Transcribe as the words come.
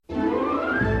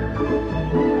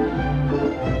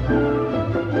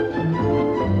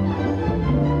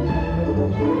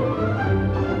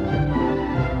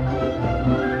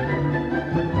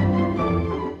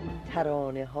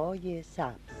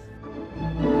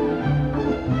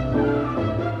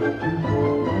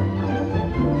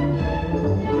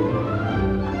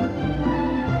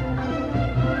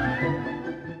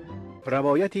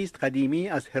روایتی است قدیمی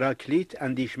از هراکلیت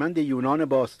اندیشمند یونان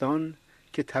باستان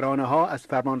که ترانه ها از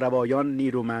فرمانروایان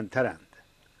نیرومندترند.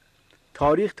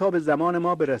 تاریخ تا به زمان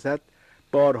ما برسد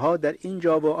بارها در این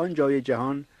جا و آن جای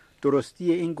جهان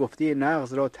درستی این گفته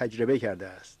نغز را تجربه کرده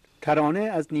است. ترانه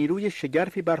از نیروی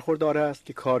شگرفی برخوردار است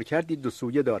که کارکردی دو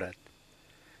سویه دارد.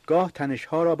 گاه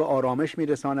تنشها را به آرامش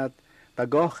میرساند و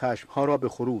گاه خشمها را به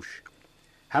خروش.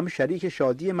 هم شریک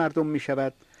شادی مردم می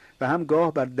شود و هم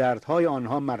گاه بر دردهای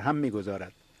آنها مرهم می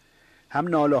گذارد. هم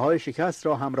ناله های شکست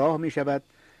را همراه می شود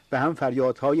و هم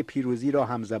فریادهای پیروزی را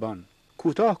همزبان.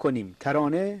 کوتاه کنیم،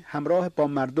 ترانه همراه با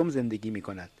مردم زندگی می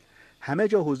کند. همه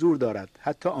جا حضور دارد،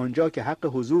 حتی آنجا که حق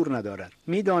حضور ندارد.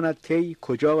 می داند کی،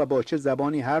 کجا و با چه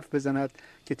زبانی حرف بزند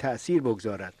که تأثیر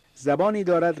بگذارد. زبانی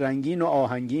دارد رنگین و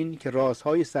آهنگین که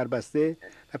رازهای سربسته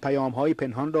و پیامهای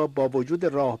پنهان را با وجود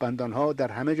راهبندانها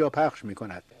در همه جا پخش می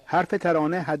کند. حرف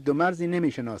ترانه حد و مرزی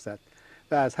نمی شناسد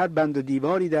و از هر بند و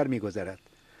دیواری در می گذرد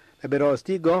و به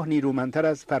راستی گاه نیرومندتر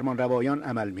از فرمانروایان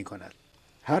عمل می کند.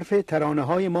 حرف ترانه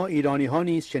های ما ایرانی ها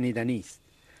نیز شنیدنی است.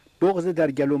 بغض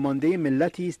در گلو مانده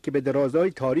ملتی است که به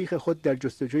درازای تاریخ خود در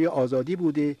جستجوی آزادی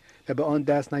بوده و به آن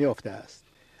دست نیافته است.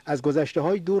 از گذشته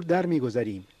های دور در می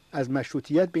گذریم. از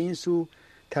مشروطیت به این سو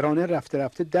ترانه رفته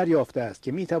رفته دریافته است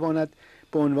که می تواند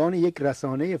به عنوان یک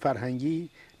رسانه فرهنگی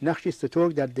نقشی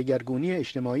سترگ در دگرگونی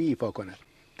اجتماعی ایفا کند.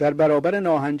 در برابر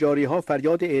ناهنجاری ها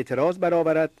فریاد اعتراض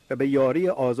برآورد و به یاری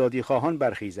آزادی خواهان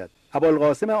برخیزد.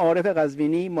 ابوالقاسم عارف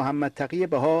قزوینی، محمدتقی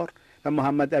بهار و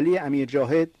محمدعلی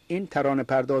امیرجاهد، این ترانه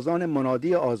پردازان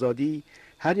منادی آزادی،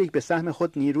 هر یک به سهم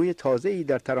خود نیروی تازه‌ای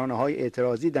در ترانه‌های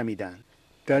اعتراضی دمیدند.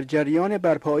 در جریان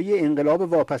برپایی انقلاب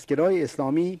واپسگرای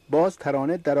اسلامی باز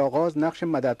ترانه در آغاز نقش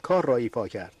مددکار را ایفا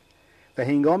کرد و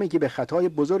هنگامی که به خطای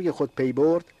بزرگ خود پی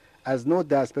برد از نو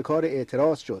دست به کار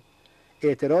اعتراض شد.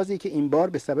 اعتراضی که این بار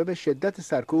به سبب شدت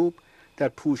سرکوب در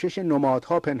پوشش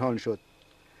نمادها پنهان شد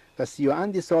و 30 و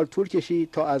اندی سال طول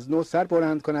کشید تا از نو سر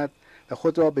بلند کند و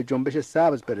خود را به جنبش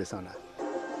سبز برساند.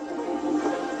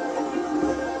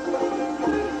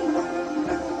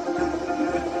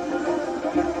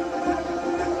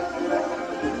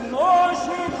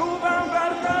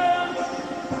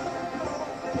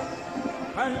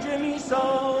 پنجه می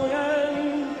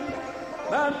سایم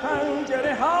بر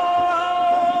پنجره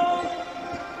ها،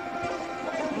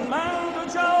 من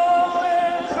دچار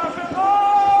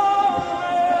خفقان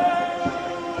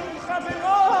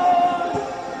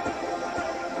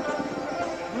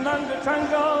من به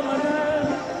تنگ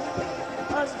آمدم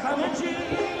از همه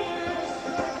چیز،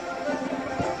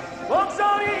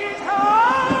 بگذارید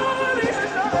حالی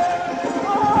بزنم.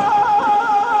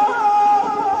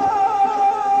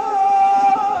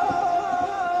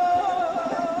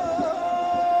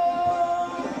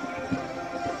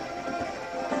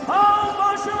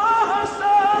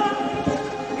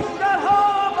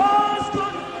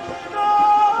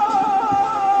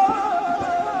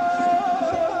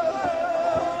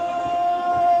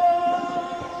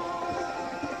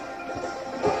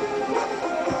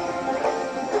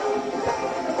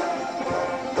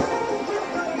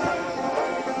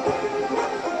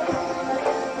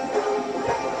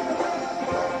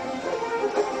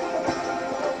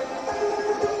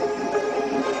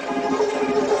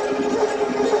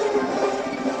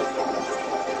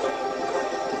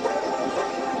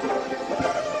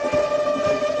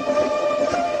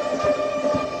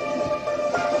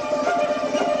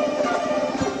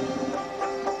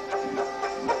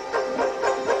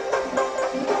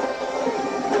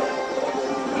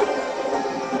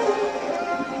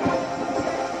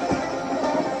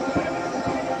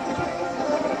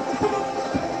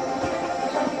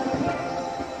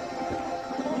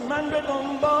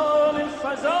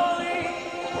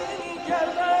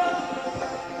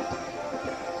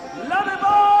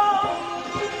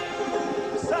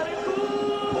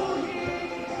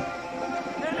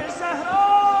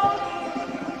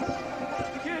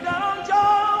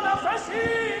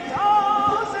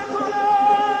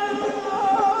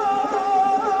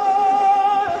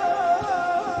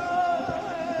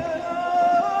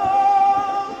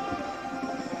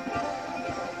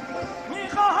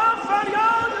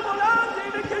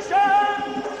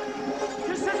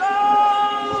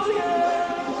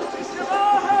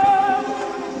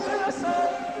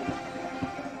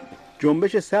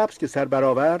 جنبش سبز که سر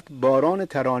برآورد، باران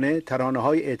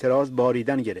ترانه‌های اعتراض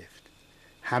باریدن گرفت.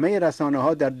 همه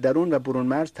رسانه‌ها در درون و برون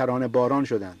مرز ترانه باران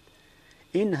شدند.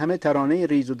 این همه ترانه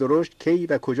ریز و درشت کی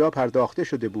و کجا پرداخته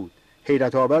شده بود؟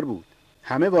 حیرت آور بود.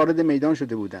 همه وارد میدان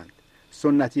شده بودند.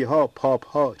 سنتی‌ها،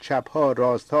 پاپ‌ها، چپ‌ها،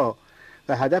 راست‌ها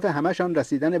و هدف همشان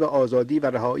رسیدن به آزادی و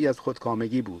رهایی از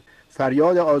خودکامگی بود.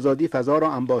 فریاد آزادی فضا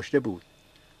را انباشته بود.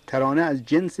 ترانه از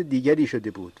جنس دیگری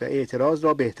شده بود و اعتراض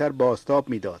را بهتر بازتاب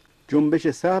می‌داد. جنبش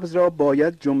سبز را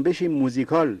باید جنبشی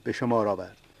موزیکال به شمار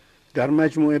آورد. در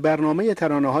مجموعه برنامه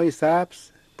ترانه‌های سبز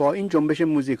با این جنبش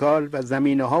موزیکال و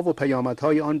زمینه‌ها و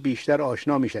پیامدهای آن بیشتر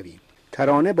آشنا می‌شویم.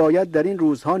 ترانه باید در این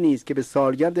روزها نیز که به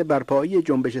سالگرد برپایی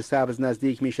جنبش سبز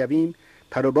نزدیک می‌شویم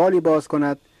پر و بالی باز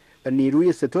کند و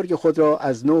نیروی سترگ خود را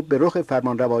از نو به رخ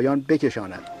فرمانروایان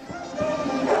بکشاند.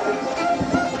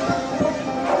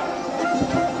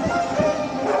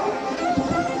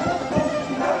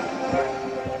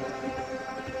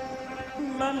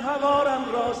 من هوارم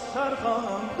را سر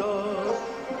خواهم داد،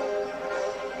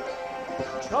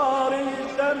 چاره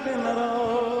درد مرا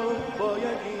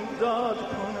باید ایجاد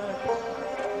کند.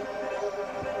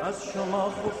 از شما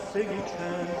خفتگی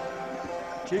چند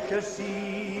که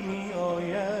کسی می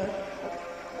آید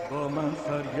با من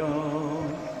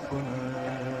فریاد کند.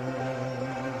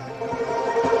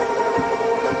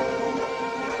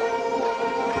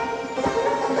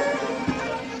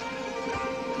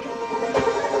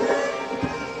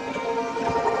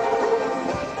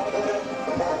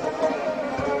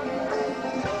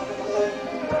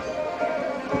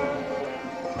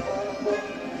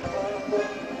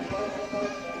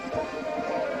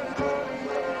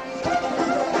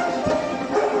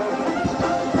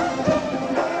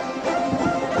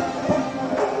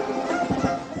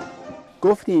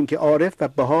 گفتیم که عارف و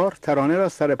بهار ترانه را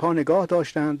سرپا نگاه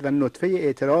داشتند و نطفه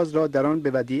اعتراض را در آن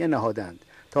به ودیعه نهادند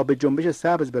تا به جنبش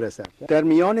سبز برسد. در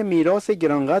میان میراث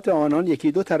گرانقدر آنان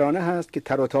یکی دو ترانه هست که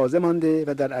تر و تازه مانده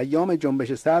و در ایام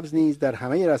جنبش سبز نیز در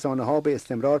همه رسانه‌ها به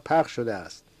استمرار پخش شده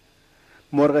است.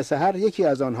 مرغ سحر یکی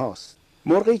از آنهاست.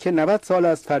 مرغی که 90 سال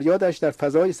است فریادش در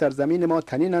فضای سرزمین ما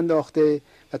طنین انداخته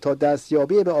و تا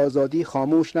دستیابی به آزادی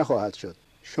خاموش نخواهد شد.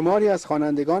 شماری از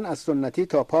خوانندگان از سنتی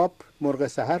تا پاپ مرغ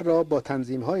سحر را با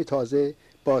تنظیم‌های تازه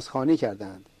بازخوانی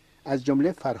کردند، از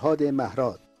جمله فرهاد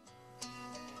مهراد.